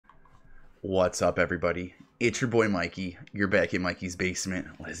What's up, everybody? It's your boy Mikey. You're back in Mikey's basement.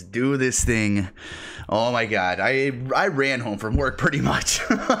 Let's do this thing. Oh my god, I ran home from work pretty much.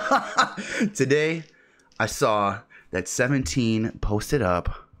 Today, I saw that 17 posted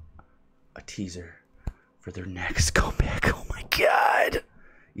up a teaser for their next comeback. Oh my god.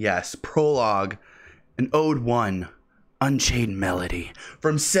 Yes, Prologue, an Ode 1, Unchained melody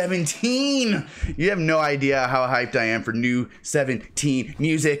from 17. You have no idea how hyped I am for new 17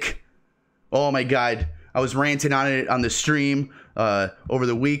 music. Oh my god, I was ranting on it on the stream over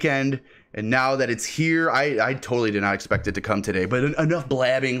the weekend, and now that it's here, I totally did not expect it to come today. But enough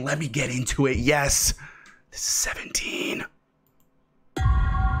blabbing, let me get into it. Yes, this is 17.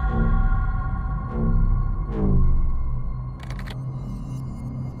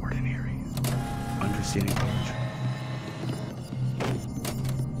 Ordinary, understanding poetry.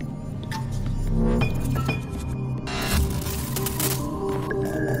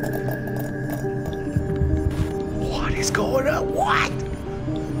 What is going on? What?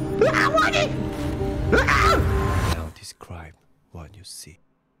 What is... Now describe what you see.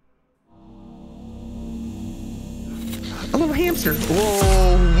 A little hamster.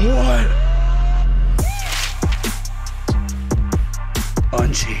 Whoa, what?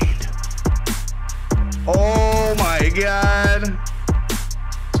 Unchained. Oh my god.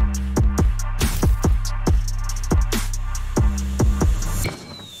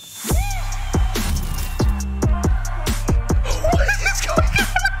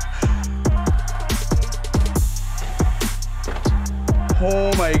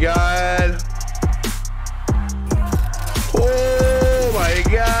 Oh my god. Oh my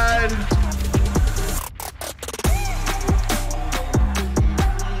god.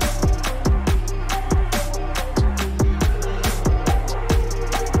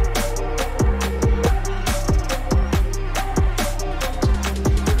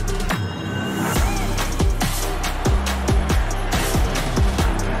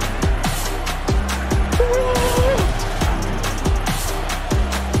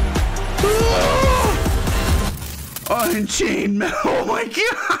 Unchained. Oh my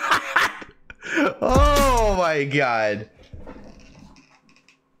god. Oh my god.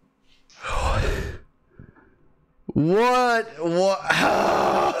 What?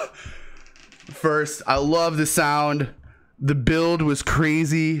 First, I love the sound. The build was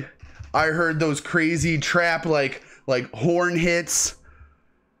crazy. I heard those crazy trap like horn hits.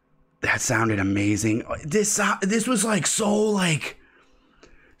 That sounded amazing. This was like so like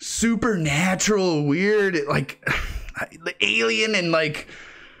supernatural, weird, like the alien, and like,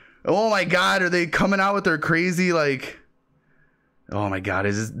 oh my god, are they coming out with their crazy like, oh my god,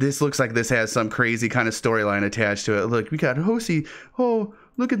 this looks like this has some crazy kind of storyline attached to it. Look, we got Hosey. Oh,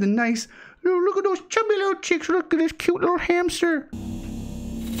 look at the nice, look at those chubby little chicks. Look at this cute little hamster.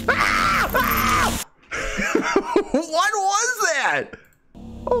 Ah! What was that?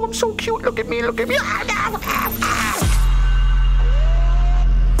 Oh, I'm so cute. Look at me. Look at me.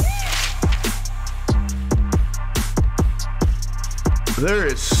 There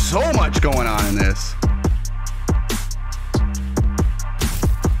is so much going on in this.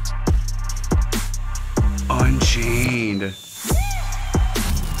 Unchained.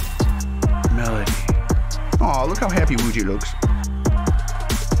 Melody. Oh, look how happy Wooji looks.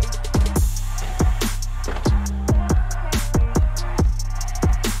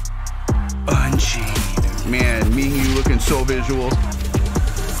 Unchained. Man, me and you looking so visual.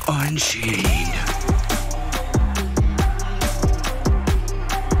 Unchained.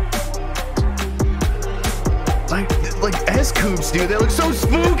 Like S-Coops, dude. They look so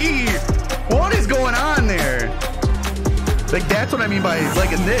spooky. What is going on there? Like, that's what I mean by,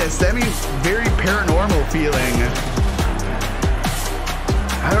 like, in this. That means very paranormal feeling.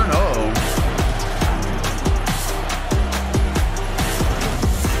 I don't know.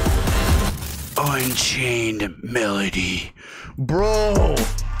 Unchained melody. Bro.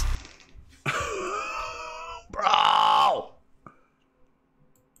 Bro.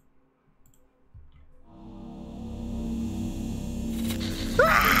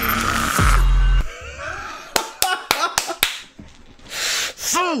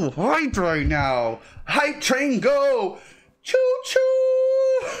 So hyped right now. Hype train go. Choo choo.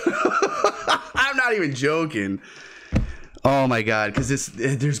 I'm not even joking. Oh my god, because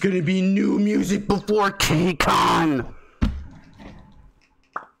there's gonna be new music before KCON.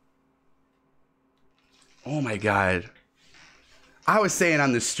 Oh my god. I was saying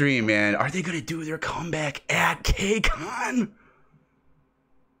on the stream, man, are they gonna do their comeback at KCON?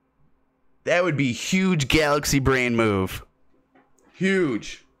 That would be huge galaxy brain move.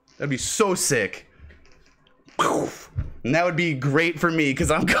 Huge. That'd be so sick. Poof. And that would be great for me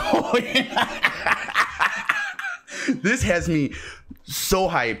because I'm going. This has me so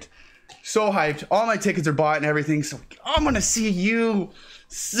hyped. So hyped. All my tickets are bought and everything. So I'm going to see you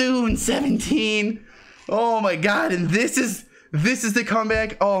soon, 17. Oh my God. And this is the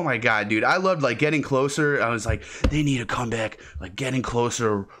comeback. Oh my God, dude. I loved like Getting Closer. I was like, they need a comeback. Like Getting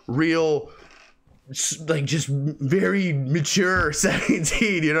Closer, real, like just very mature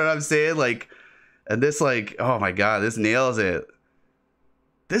 17. You know what I'm saying? Like, and this like, oh my God, this nails it.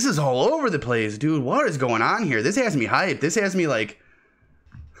 This is all over the place, dude. What is going on here? This has me hyped. This has me like,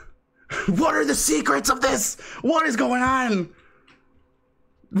 what are the secrets of this? What is going on?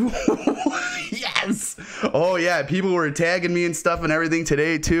 Yes. Oh yeah, people were tagging me and stuff and everything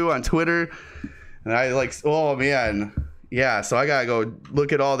today too on Twitter. And I like, oh man. Yeah, so I gotta go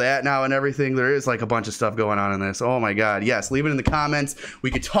look at all that now and everything. There is like a bunch of stuff going on in this. Oh my God. Yes, leave it in the comments.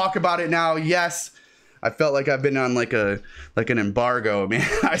 We could talk about it now. Yes. I felt like I've been on like an embargo, man.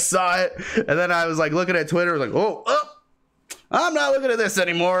 I saw it and then I was like looking at Twitter, like, oh, I'm not looking at this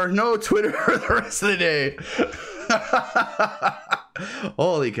anymore. No Twitter for the rest of the day.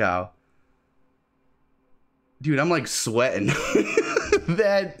 Holy cow. Dude, I'm like sweating.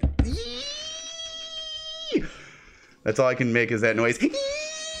 That's all I can make is that noise.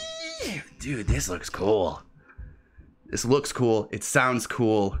 Dude, this looks cool. This looks cool. It sounds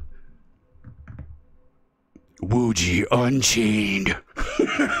cool. Wooji Unchained.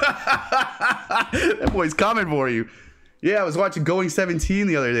 That boy's coming for you. Yeah, I was watching Going 17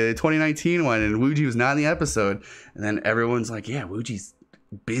 the other day, the 2019 one, and Wooji was not in the episode. And then everyone's like, yeah, Wooji's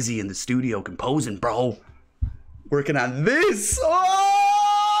busy in the studio composing, bro. Working on this.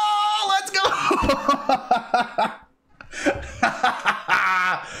 Oh, let's go.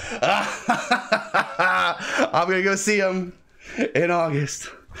 I'm going to go see him in August.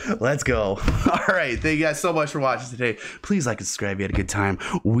 Let's go. All right. Thank you guys so much for watching today. Please like and subscribe. You had a good time.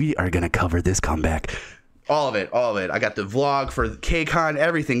 We are going to cover this comeback. All of it. All of it. I got the vlog for KCON,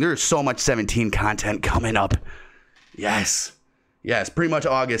 everything. There's so much 17 content coming up. Yes. Yes. Pretty much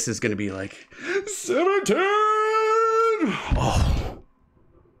August is going to be like 17. Oh,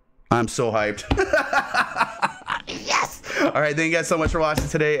 I'm so hyped. Yes. All right. Thank you guys so much for watching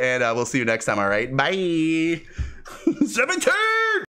today. And we'll see you next time. All right. Bye. 17.